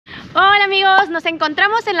Hola amigos, nos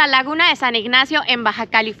encontramos en la Laguna de San Ignacio en Baja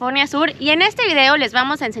California Sur y en este video les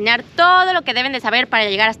vamos a enseñar todo lo que deben de saber para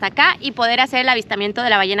llegar hasta acá y poder hacer el avistamiento de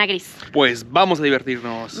la ballena gris. Pues vamos a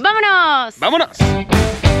divertirnos. ¡Vámonos! ¡Vámonos!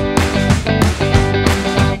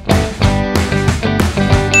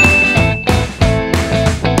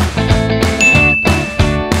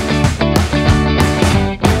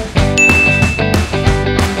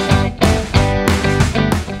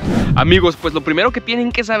 Amigos, pues lo primero que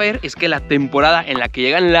tienen que saber es que la temporada en la que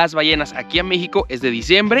llegan las ballenas aquí a México es de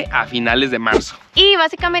diciembre a finales de marzo. Y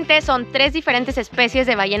básicamente son 3 diferentes especies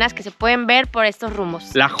de ballenas que se pueden ver por estos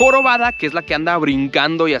rumbos. La jorobada, que es la que anda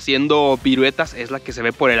brincando y haciendo piruetas, es la que se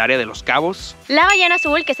ve por el área de Los Cabos. La ballena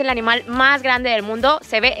azul, que es el animal más grande del mundo,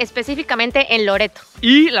 se ve específicamente en Loreto.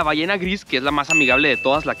 Y la ballena gris, que es la más amigable de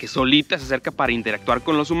todas, la que solita se acerca para interactuar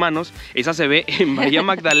con los humanos, esa se ve en Bahía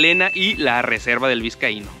Magdalena y la Reserva del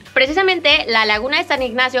Vizcaino. Precisamente la Laguna de San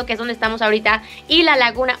Ignacio, que es donde estamos ahorita, y la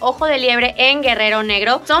Laguna Ojo de Liebre en Guerrero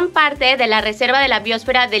Negro son parte de la Reserva de la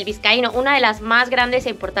Biosfera del Vizcaíno, una de las más grandes e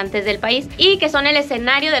importantes del país, y que son el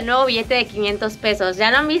escenario del nuevo billete de 500 pesos.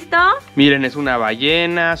 ¿Ya lo han visto? Miren, es una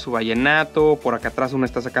ballena, su ballenato, por acá atrás uno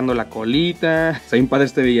está sacando la colita. Está bien padre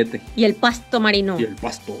este billete. Y el pasto marino. Y el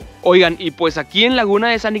pasto. Oigan, y pues aquí en Laguna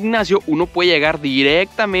de San Ignacio uno puede llegar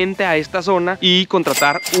directamente a esta zona y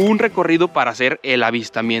contratar un recorrido para hacer el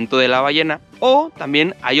avistamiento de la ballena, o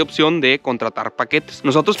también hay opción de contratar paquetes.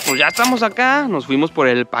 Nosotros pues ya estamos acá, nos fuimos por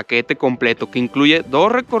el paquete completo que incluye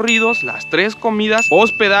 2 recorridos, las 3 comidas,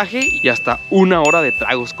 hospedaje y hasta 1 hora de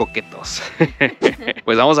tragos coquetos.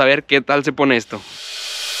 Pues vamos a ver qué tal se pone esto.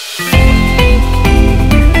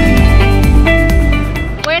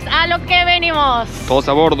 Pues a lo que venimos. Todos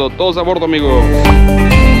a bordo amigos.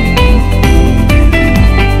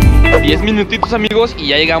 10 minutitos amigos y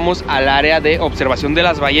ya llegamos al área de observación de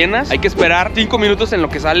las ballenas. Hay que esperar 5 minutos en lo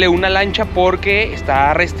que sale una lancha porque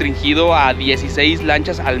está restringido a 16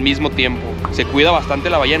 lanchas al mismo tiempo. Se cuida bastante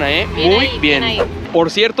la ballena, muy bien. Por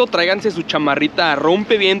cierto, tráiganse su chamarrita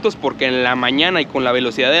rompevientos porque en la mañana y con la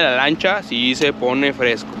velocidad de la lancha sí se pone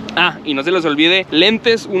fresco. Ah, y no se les olvide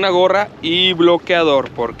lentes, una gorra y bloqueador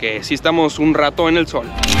porque sí estamos un rato en el sol.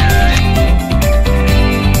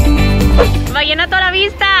 Vallenato a la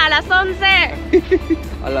vista, a las 11.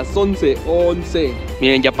 A las 11.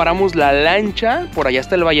 Miren, ya paramos la lancha. Por allá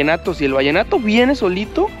está el vallenato. Si el vallenato viene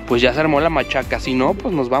solito, pues ya se armó la machaca. Si no,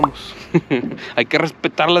 pues nos vamos. Hay que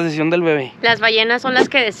respetar la decisión del bebé. Las ballenas son las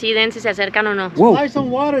que deciden si se acercan o no. Wow. Try some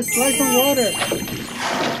water, try some water.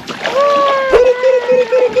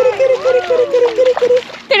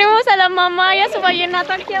 Tenemos a la mamá y a su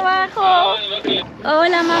vallenato aquí abajo.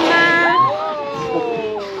 Hola mamá.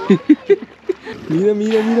 Mira.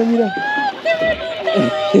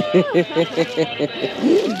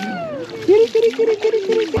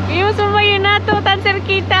 Vimos un vallenato tan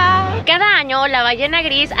cerquita. Cada año la ballena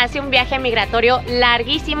gris hace un viaje migratorio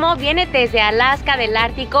larguísimo. Viene desde Alaska del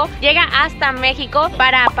Ártico, llega hasta México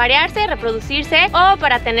para aparearse, reproducirse o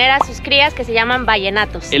para tener a sus crías que se llaman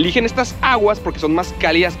ballenatos. Eligen estas aguas porque son más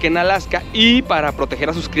cálidas que en Alaska y para proteger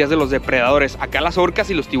a sus crías de los depredadores. Acá las orcas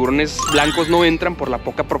y los tiburones blancos no entran por la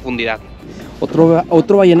poca profundidad.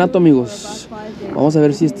 Otro vallenato amigos. Vamos a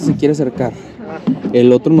ver si este se quiere acercar.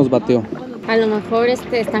 El otro nos bateó. A lo mejor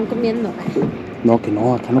están comiendo. No, que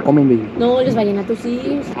no, acá no comen, baby. No, los vallenatos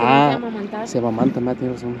sí. Se amamantan,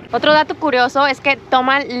 tiene razón. Otro dato curioso es que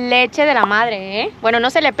toman leche de la madre, Bueno, no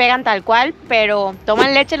se le pegan tal cual, pero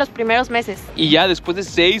toman leche los primeros meses. Y ya después de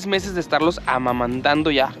 6 meses de estarlos amamantando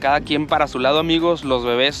ya, cada quien para su lado, amigos, los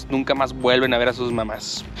bebés nunca más vuelven a ver a sus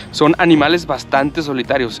mamás. Son animales bastante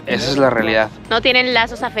solitarios, esa es la realidad. No tienen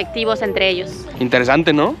lazos afectivos entre ellos.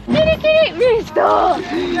 Interesante, ¿no? ¡Listo!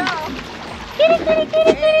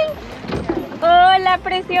 ¡Kiri! ¡Hola,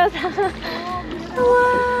 preciosa!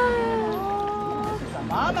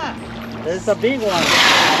 Mama, there's a big one.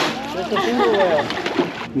 There's a single whale.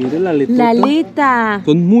 Miren la aleta. La aleta.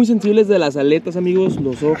 Son muy sensibles de las aletas, amigos,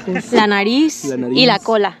 los ojos. La nariz y la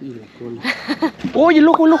cola. ¡Oye, el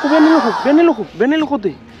ojo! ¡Vean el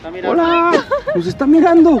ojote! ¡Hola! ¡Nos está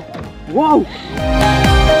mirando! ¡Wow!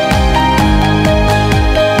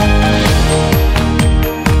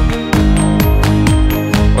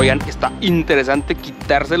 Oigan, está interesante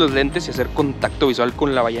quitarse los lentes y hacer contacto visual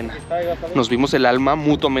con la ballena. Nos vimos el alma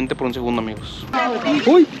mutuamente por un segundo, amigos.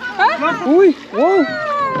 ¡Uy! ¡Uy! ¡Wow!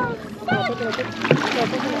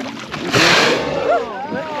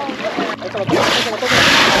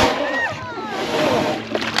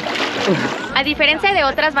 A diferencia de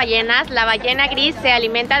otras ballenas, la ballena gris se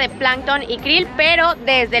alimenta de plancton y krill, pero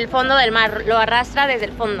desde el fondo del mar, lo arrastra desde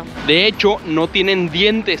el fondo. De hecho, no tienen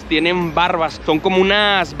dientes, tienen barbas. Son como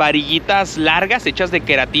unas varillitas largas hechas de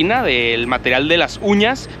queratina, del material de las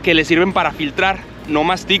uñas, que les sirven para filtrar. No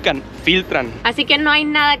mastican, filtran. Así que no hay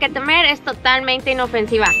nada que temer, es totalmente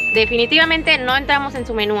inofensiva. Definitivamente no entramos en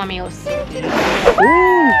su menú, amigos.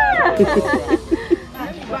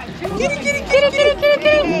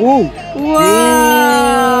 ¡Wow!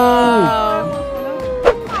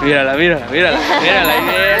 Mírala, mírala, mírala, mírala, ahí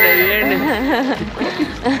viene, viene.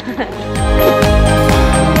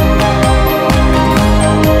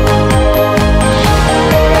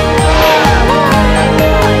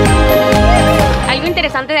 Algo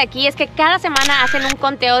interesante de aquí es que cada semana hacen un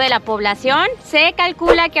conteo de la población. Se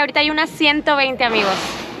calcula que ahorita hay unas 120, amigos.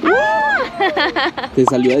 Te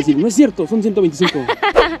salió a decir, no es cierto, son 125.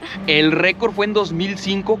 El récord fue en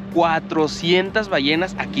 2005, 400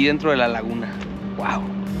 ballenas aquí dentro de la laguna. ¡Wow!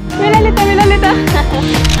 Mira la aleta, mira la aleta.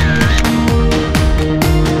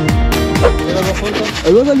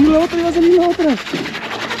 Ahí va a salir la otra, ahí va a salir la otra.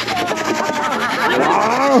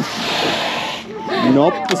 ¡Wow!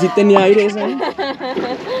 No, pues sí tenía aire esa, ¿eh?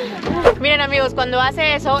 Miren, amigos, cuando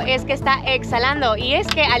hace eso es que está exhalando. Y es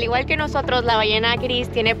que al igual que nosotros, la ballena gris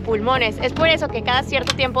tiene pulmones. Es por eso que cada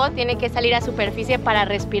cierto tiempo tiene que salir a superficie para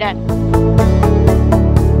respirar.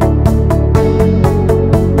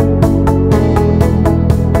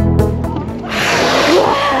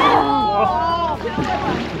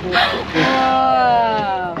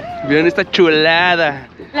 Miren esta chulada.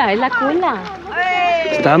 Es la cola.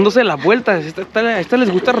 Está dándose la vuelta. Esta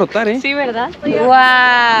les gusta rotar, ¿eh? Sí, ¿verdad?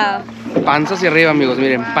 ¡Wow! Panza hacia arriba, amigos,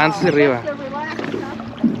 miren, panza hacia arriba.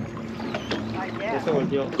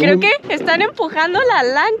 Creo que están empujando la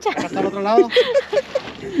lancha. ¿Hasta el otro lado?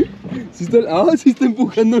 Sí está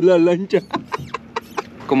empujando la lancha.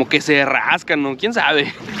 Como que se rascan, ¿no? ¿Quién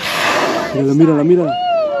sabe? Mírala, mírala, mírala.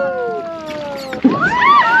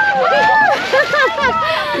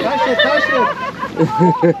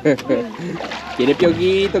 Quiere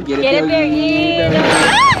pioguito, quiere pioguito.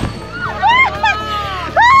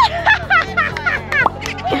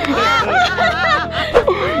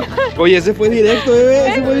 Oye, ese fue directo, bebé,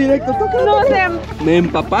 ese fue directo. No sé. Me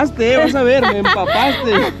empapaste, vas a ver, me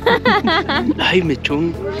empapaste. Ay,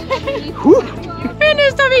 mechón. En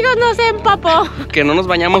esto, amigos, no se empapó. Que no nos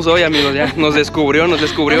bañamos hoy, amigos, ya. Nos descubrió, nos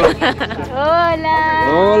descubrió. Hola.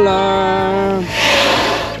 Hola.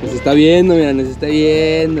 Nos está viendo, mira, nos está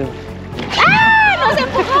viendo. ¡Ah! ¡Nos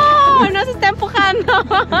empujó! ¡Nos está empujando!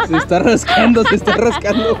 Se está rascando, se está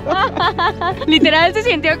rascando. Literal se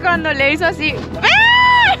sintió cuando le hizo así.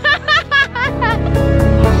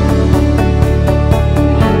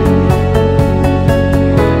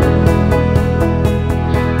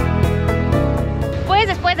 Pues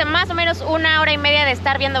después de más o menos 1 hora y media de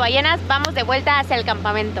estar viendo ballenas, vamos de vuelta hacia el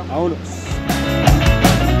campamento. Vámonos.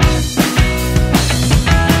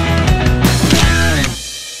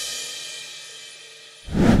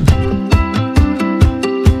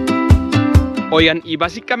 Oigan, y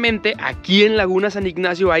básicamente aquí en Laguna San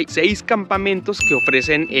Ignacio hay 6 campamentos que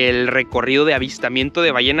ofrecen el recorrido de avistamiento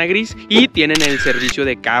de ballena gris y tienen el servicio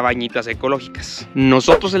de cabañitas ecológicas.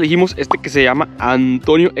 Nosotros elegimos este que se llama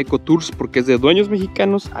Antonio Ecotours porque es de dueños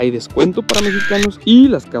mexicanos, hay descuento para mexicanos y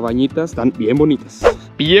las cabañitas están bien bonitas.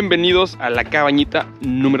 Bienvenidos a la cabañita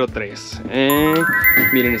número 3.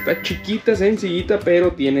 Miren, está chiquita, sencillita,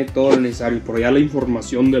 pero tiene todo lo necesario. Por allá la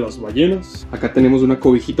información de las ballenas. Acá tenemos una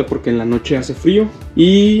cobijita porque en la noche hace frío.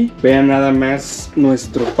 Y vean nada más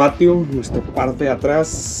nuestro patio, nuestra parte de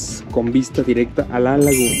atrás, con vista directa a la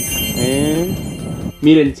laguna.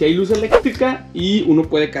 Miren, si hay luz eléctrica y uno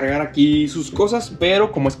puede cargar aquí sus cosas,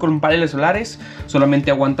 pero como es con paneles solares, solamente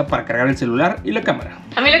aguanta para cargar el celular y la cámara.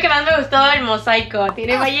 A mí lo que más me gustó el mosaico,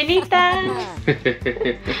 tiene ballenitas.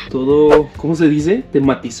 Todo, ¿cómo se dice?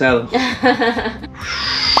 Tematizado.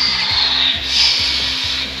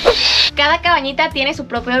 Cada cabañita tiene su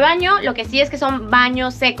propio baño, lo que sí es que son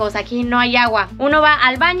baños secos, aquí no hay agua. Uno va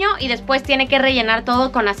al baño y después tiene que rellenar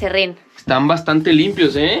todo con acerrín. Están bastante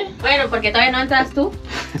limpios, ¿eh? Bueno, porque todavía no entras tú.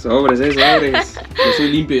 Sobres, sobres. Yo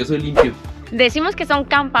soy limpio, yo soy limpio. Decimos que son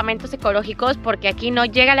campamentos ecológicos porque aquí no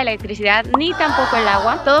llega la electricidad ni tampoco el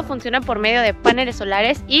agua. Todo funciona por medio de paneles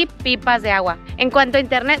solares y pipas de agua. En cuanto a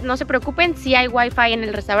internet, no se preocupen, sí hay wifi en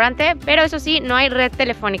el restaurante, pero eso sí, no hay red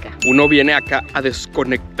telefónica. Uno viene acá a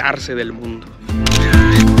desconectarse del mundo.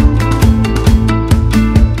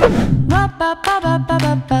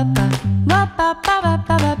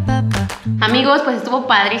 Amigos, pues estuvo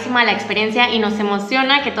padrísima la experiencia y nos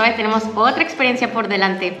emociona que todavía tenemos otra experiencia por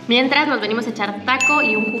delante. Mientras nos venimos a echar taco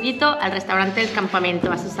y un juguito al restaurante del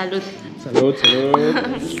campamento. A su salud. Salud, salud.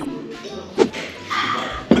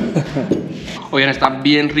 Oigan, está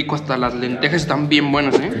bien rico, hasta las lentejas están bien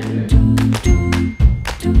buenas, ¿eh?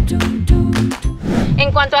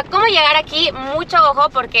 En cuanto a cómo llegar aquí, mucho ojo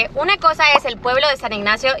porque una cosa es el pueblo de San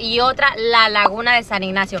Ignacio y otra la laguna de San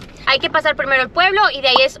Ignacio. Hay que pasar primero el pueblo y de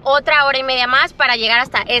ahí es otra hora y media más para llegar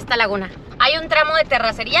hasta esta laguna. Hay un tramo de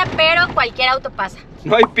terracería, pero cualquier auto pasa.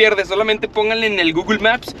 No hay pierde, solamente pónganle en el Google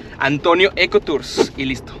Maps Antonio Ecotours y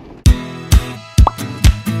listo.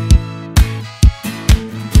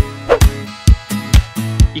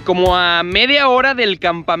 Y como a media hora del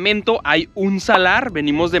campamento hay un salar,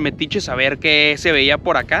 venimos de metiches a ver qué se veía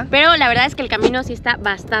por acá. Pero la verdad es que el camino sí está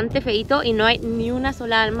bastante feito y no hay ni una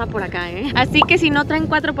sola alma por acá, ¿eh? Así que si no traen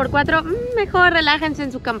 4x4, mejor relájense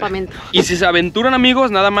en su campamento. Y si se aventuran, amigos,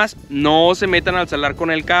 nada más no se metan al salar con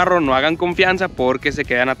el carro, no hagan confianza porque se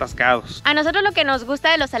quedan atascados. A nosotros lo que nos gusta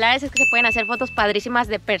de los salares es que se pueden hacer fotos padrísimas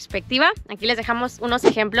de perspectiva. Aquí les dejamos unos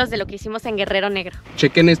ejemplos de lo que hicimos en Guerrero Negro.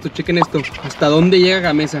 Chequen esto, ¿hasta dónde llega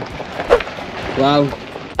Gamesa? Wow.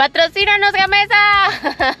 ¡Patrocínanos,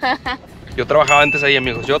 Gamesa! Yo trabajaba antes ahí,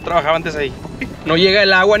 amigos, No llega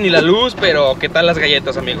el agua ni la luz, pero ¿qué tal las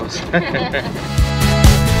galletas, amigos?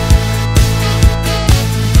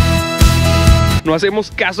 No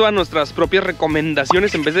hacemos caso a nuestras propias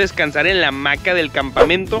recomendaciones. En vez de descansar en la hamaca del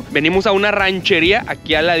campamento, venimos a una ranchería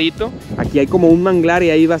aquí al ladito. Aquí hay como un manglar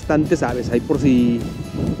y hay bastantes aves. Ahí por si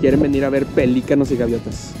quieren venir a ver pelícanos y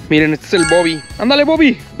gaviotas. Miren, este es el Bobby. Ándale,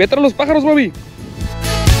 Bobby, ve tras los pájaros, Bobby.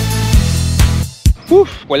 Uf,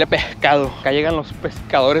 huele a pescado. Acá llegan los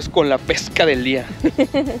pescadores con la pesca del día.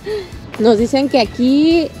 Nos dicen que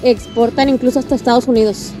aquí exportan incluso hasta Estados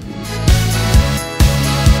Unidos.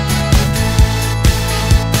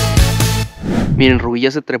 Miren, Rubí ya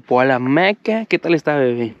se trepó a la hamaca. ¿Qué tal está,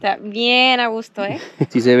 bebé? Está bien a gusto, ¿eh?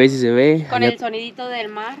 Sí se ve. Con el sonidito del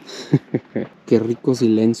mar. Qué rico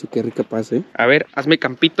silencio, qué rica paz, ¿eh? A ver, hazme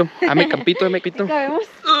campito. ¿Sí cabemos?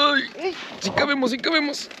 Ay, sí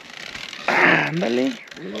cabemos. Ah, ándale.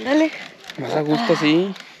 Más a gusto,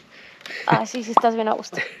 sí. Ah, sí, estás bien a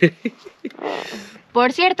gusto.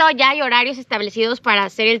 Por cierto, ya hay horarios establecidos para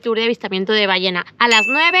hacer el tour de avistamiento de ballena a las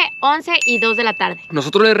 9, 11 y 2 de la tarde.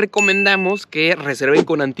 Nosotros les recomendamos que reserven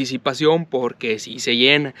con anticipación porque sí se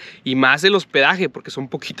llena. Y más el hospedaje porque son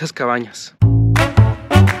poquitas cabañas.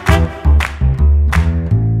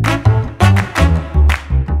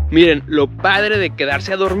 Miren, lo padre de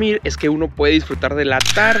quedarse a dormir es que uno puede disfrutar del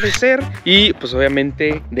atardecer y pues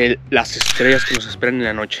obviamente de las estrellas que nos esperan en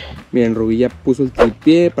la noche. Miren, Rubí ya puso el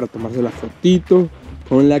tripié para tomarse la fotito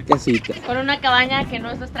con la casita. Con una cabaña que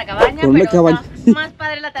no es nuestra cabaña, con pero cabaña. Está más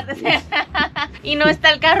padre el atardecer. Y no está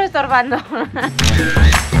el carro estorbando.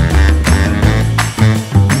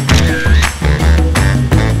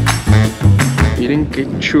 Miren qué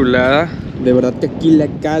chulada. De verdad que aquí la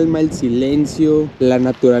calma, el silencio, la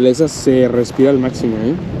naturaleza se respira al máximo,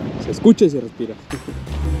 ¿eh? Se escucha y se respira.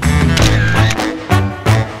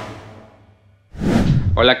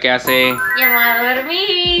 Hola, ¿qué hace? Ya voy a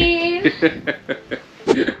dormir.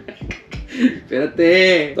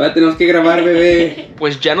 Espérate, todavía tenemos que grabar, bebé.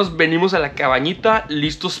 Pues ya nos venimos a la cabañita,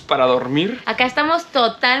 listos para dormir. Acá estamos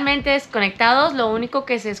totalmente desconectados. Lo único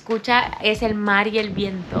que se escucha es el mar y el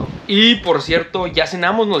viento. Y por cierto, ya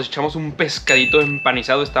cenamos, nos echamos un pescadito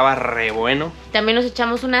empanizado, estaba re bueno. También nos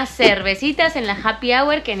echamos unas cervecitas en la happy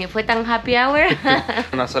hour, que ni fue tan happy hour.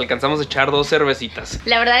 Nos alcanzamos a echar 2 cervecitas.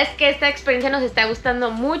 La verdad es que esta experiencia nos está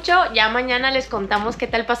gustando mucho. Ya mañana les contamos qué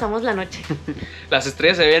tal pasamos la noche. Las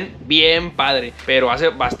estrellas se ven bien padre, pero hace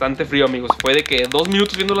bastante frío, amigos. Fue de que 2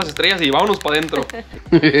 minutos viendo las estrellas y vámonos para adentro.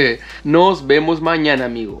 Nos vemos mañana,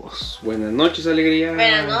 amigos. Buenas noches, alegría.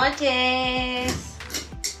 Buenas noches.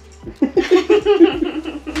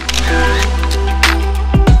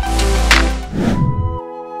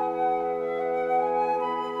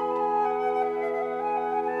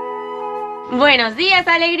 Buenos días,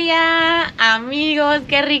 alegría. Amigos,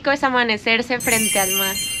 qué rico es amanecerse frente al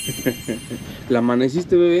mar. ¿La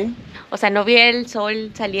amaneciste, bebé? O sea, no vi el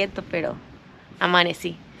sol saliendo, pero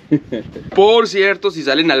amanecí. Por cierto, si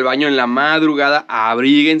salen al baño en la madrugada,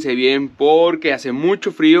 abríguense bien porque hace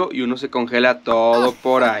mucho frío y uno se congela todo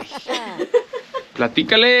por ahí.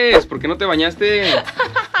 Platícales, ¿por qué no te bañaste?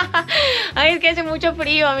 Ay, es que hace mucho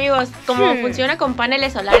frío, amigos. Como funciona con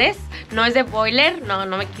paneles solares, no es de boiler, no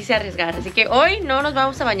me quise arriesgar. Así que hoy no nos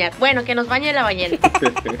vamos a bañar. Bueno, que nos bañe la ballena.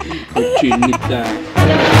 Cochinita.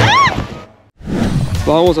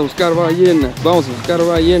 Vamos a buscar ballena, vamos a buscar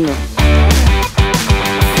ballena.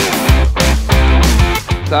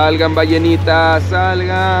 Salgan, ballenitas,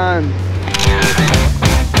 salgan.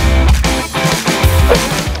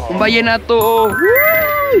 Un vallenato.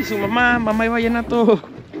 ¡Uy! Su mamá, mamá y vallenato.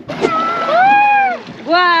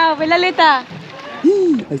 ¡Guau! ¡Ve la aleta!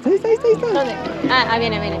 Ahí está. ¿Dónde? Ah,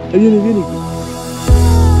 viene. Ahí viene.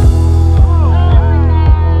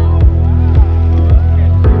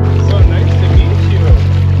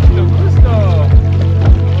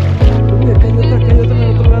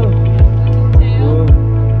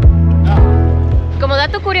 Como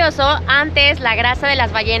dato curioso, antes la grasa de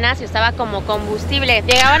las ballenas se usaba como combustible.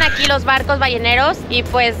 Llegaban aquí los barcos balleneros y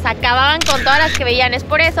pues acababan con todas las que veían. Es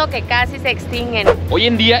por eso que casi se extinguen. Hoy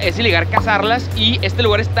en día es ilegal cazarlas y este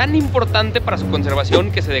lugar es tan importante para su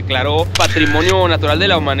conservación que se declaró Patrimonio Natural de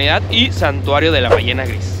la Humanidad y Santuario de la Ballena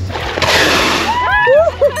Gris.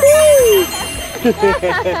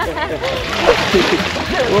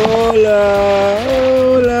 Hola.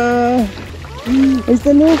 Ahí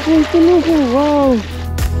está el ojo, wow.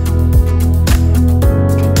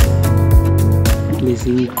 Les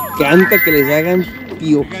encanta que les hagan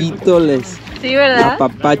piojitos, Sí, ¿verdad?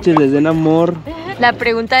 apapaches, les den amor. La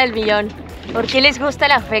pregunta del millón. ¿Por qué les gusta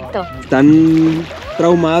el afecto? Están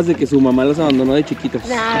traumadas de que su mamá los abandonó de chiquitos.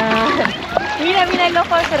 Mira el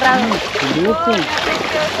ojo cerrado. El ojo.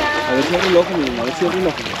 A ver si abre el ojo, mi mamá, a ver si abre el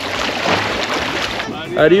ojo.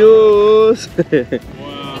 Adiós.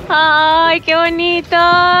 ¡Ay, qué bonito!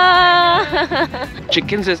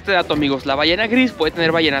 Chéquense este dato, amigos. La ballena gris puede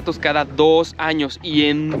tener ballenatos cada 2 años y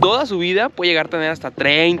en toda su vida puede llegar a tener hasta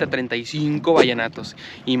 30, 35 ballenatos.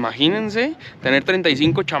 Imagínense tener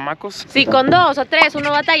 35 chamacos. Sí, con 2 o 3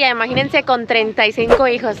 uno batalla. Imagínense con 35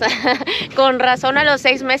 hijos. Con razón a los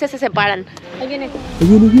 6 meses se separan. Ahí viene.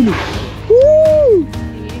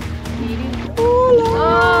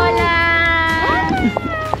 Hola.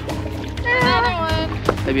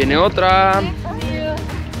 Ahí viene otra.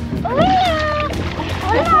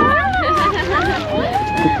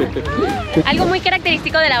 Algo muy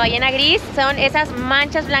característico de la ballena gris son esas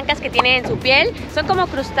manchas blancas que tienen en su piel. Son como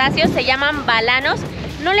crustáceos, se llaman balanos.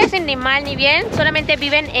 No le hacen ni mal ni bien, solamente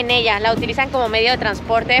viven en ella. La utilizan como medio de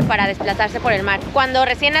transporte para desplazarse por el mar. Cuando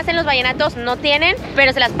recién nacen los ballenatos no tienen,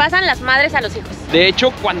 pero se las pasan las madres a los hijos. De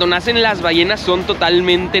hecho, cuando nacen las ballenas son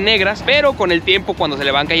totalmente negras, pero con el tiempo, cuando se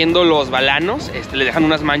le van cayendo los balanos, le dejan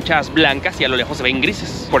unas manchas blancas y a lo lejos se ven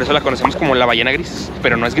grises. Por eso la conocemos como la ballena gris,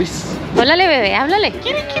 pero no es gris. Háblale, bebé, háblale.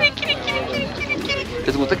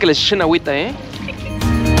 Les gusta que les echen agüita, ¿eh?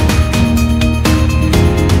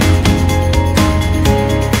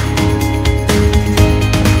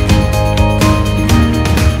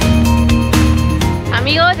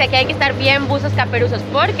 Amigos, de aquí hay que estar bien buzos caperuzos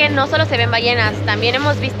porque no solo se ven ballenas, también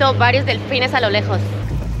hemos visto varios delfines a lo lejos.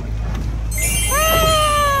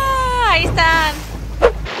 ¡Ah! Ahí están.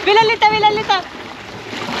 ¡Ve la aleta, ve la aleta!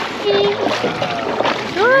 Sí.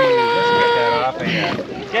 ¡Hola!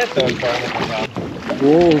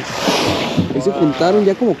 Wow. Ahí se juntaron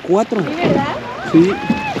ya como 4. ¿Sí, verdad? Sí.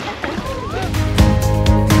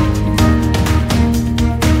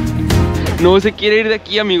 No se quiere ir de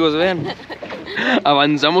aquí, amigos, vean.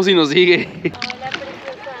 Avanzamos y nos sigue.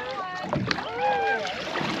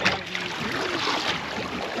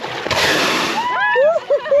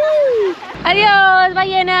 Adiós,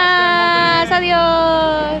 ballenas.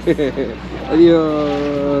 Adiós.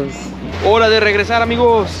 Adiós. Hora de regresar,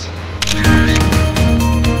 amigos.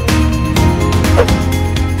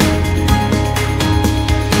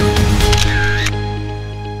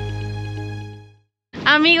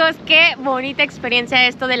 Amigos, qué bonita experiencia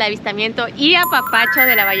esto del avistamiento y apapacho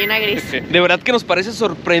de la ballena gris. De verdad que nos parece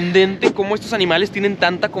sorprendente cómo estos animales tienen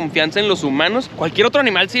tanta confianza en los humanos. Cualquier otro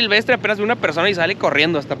animal silvestre apenas ve una persona y sale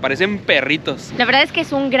corriendo, hasta parecen perritos. La verdad es que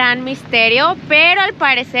es un gran misterio, pero al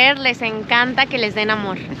parecer les encanta que les den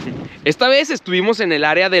amor. Esta vez estuvimos en el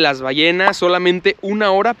área de las ballenas solamente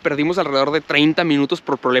 1 hora, perdimos alrededor de 30 minutos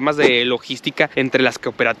por problemas de logística entre las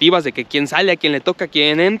cooperativas, de que quién sale, a quién le toca, a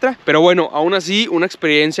quién entra. Pero bueno, aún así una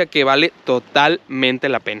experiencia que vale totalmente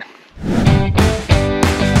la pena.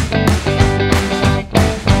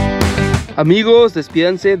 Amigos,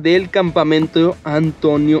 despídanse del campamento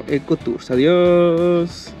Antonio Ecotours.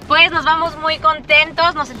 Adiós. Pues nos vamos muy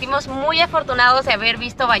contentos, nos sentimos muy afortunados de haber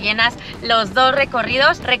visto ballenas los 2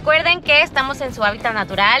 recorridos. Recuerden que estamos en su hábitat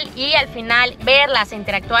natural y al final verlas e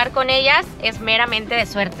interactuar con ellas es meramente de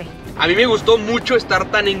suerte. A mí me gustó mucho estar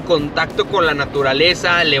tan en contacto con la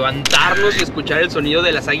naturaleza, levantarnos y escuchar el sonido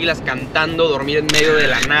de las águilas cantando, dormir en medio de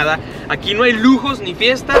la nada. Aquí no hay lujos ni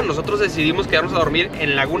fiesta, nosotros decidimos quedarnos a dormir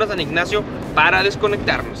en Laguna San Ignacio para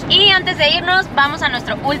desconectarnos. Y antes de irnos, vamos a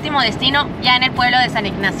nuestro último destino, ya en el pueblo de San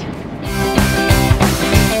Ignacio.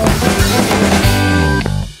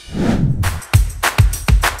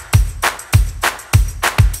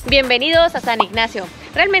 Bienvenidos a San Ignacio.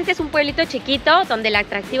 Realmente es un pueblito chiquito donde el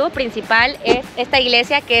atractivo principal es esta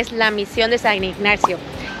iglesia que es la misión de San Ignacio.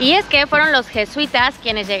 Y es que fueron los jesuitas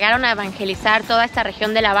quienes llegaron a evangelizar toda esta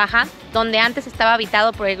región de la Baja, donde antes estaba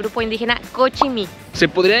habitado por el grupo indígena Cochimí. Se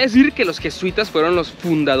podría decir que los jesuitas fueron los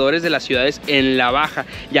fundadores de las ciudades en la Baja,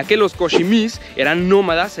 ya que los cochimís eran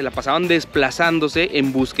nómadas, se la pasaban desplazándose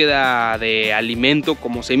en búsqueda de alimento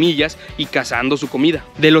como semillas y cazando su comida.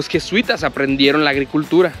 De los jesuitas aprendieron la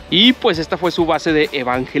agricultura y pues esta fue su base de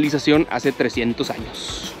evangelización hace 300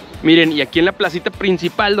 años. Miren, y aquí en la placita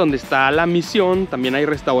principal donde está la misión también hay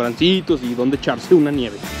restaurancitos y donde echarse una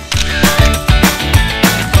nieve.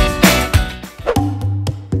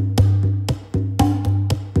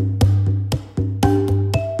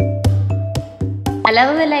 Al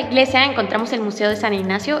lado de la iglesia encontramos el Museo de San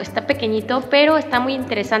Ignacio. Está pequeñito, pero está muy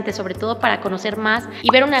interesante, sobre todo para conocer más y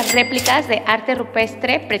ver unas réplicas de arte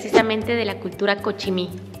rupestre precisamente de la cultura cochimí.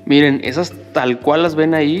 Miren, esas tal cual las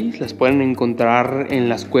ven ahí, las pueden encontrar en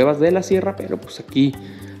las cuevas de la sierra, pero pues aquí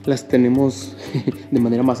las tenemos de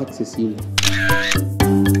manera más accesible.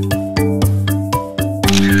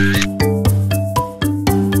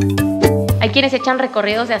 Hay quienes echan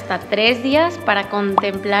recorridos de hasta 3 días para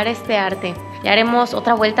contemplar este arte. Ya haremos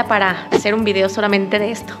otra vuelta para hacer un video solamente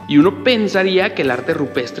de esto. Y uno pensaría que el arte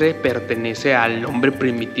rupestre pertenece al hombre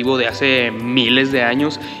primitivo de hace miles de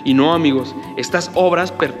años. Y no, amigos, estas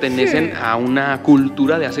obras pertenecen a una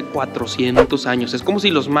cultura de hace 400 años. Es como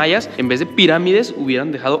si los mayas, en vez de pirámides,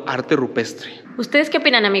 hubieran dejado arte rupestre. ¿Ustedes qué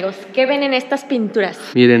opinan, amigos? ¿Qué ven en estas pinturas?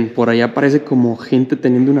 Miren, por allá parece como gente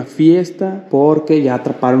teniendo una fiesta porque ya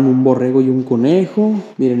atraparon un borrego y un conejo.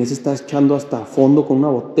 Miren, ese está echando hasta fondo con una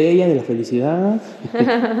botella de la felicidad.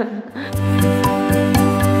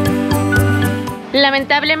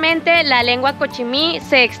 Lamentablemente la lengua cochimí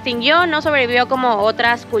se extinguió, no sobrevivió como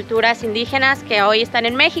otras culturas indígenas que hoy están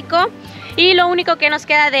en México, y lo único que nos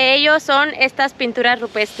queda de ellos son estas pinturas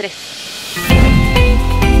rupestres.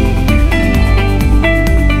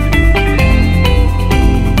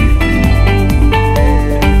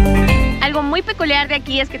 Algo muy peculiar de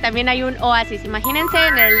aquí es que también hay un oasis. Imagínense,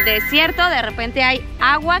 en el desierto de repente hay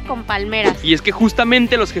agua con palmeras. Y es que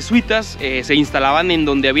justamente los jesuitas se instalaban en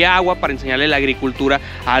donde había agua para enseñarle la agricultura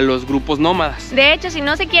a los grupos nómadas. De hecho, si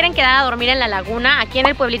no se quieren quedar a dormir en la laguna, aquí en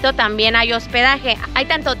el pueblito también hay hospedaje. Hay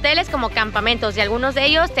tanto hoteles como campamentos y algunos de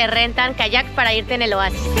ellos te rentan kayak para irte en el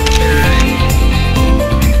oasis.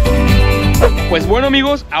 Pues bueno,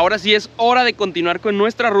 amigos, ahora sí es hora de continuar con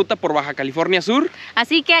nuestra ruta por Baja California Sur.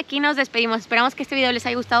 Así que aquí nos despedimos. Esperamos que este video les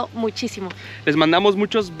haya gustado muchísimo. Les mandamos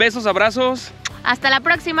muchos besos, abrazos. Hasta la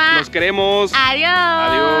próxima. Los queremos. Adiós.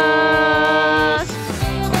 Adiós.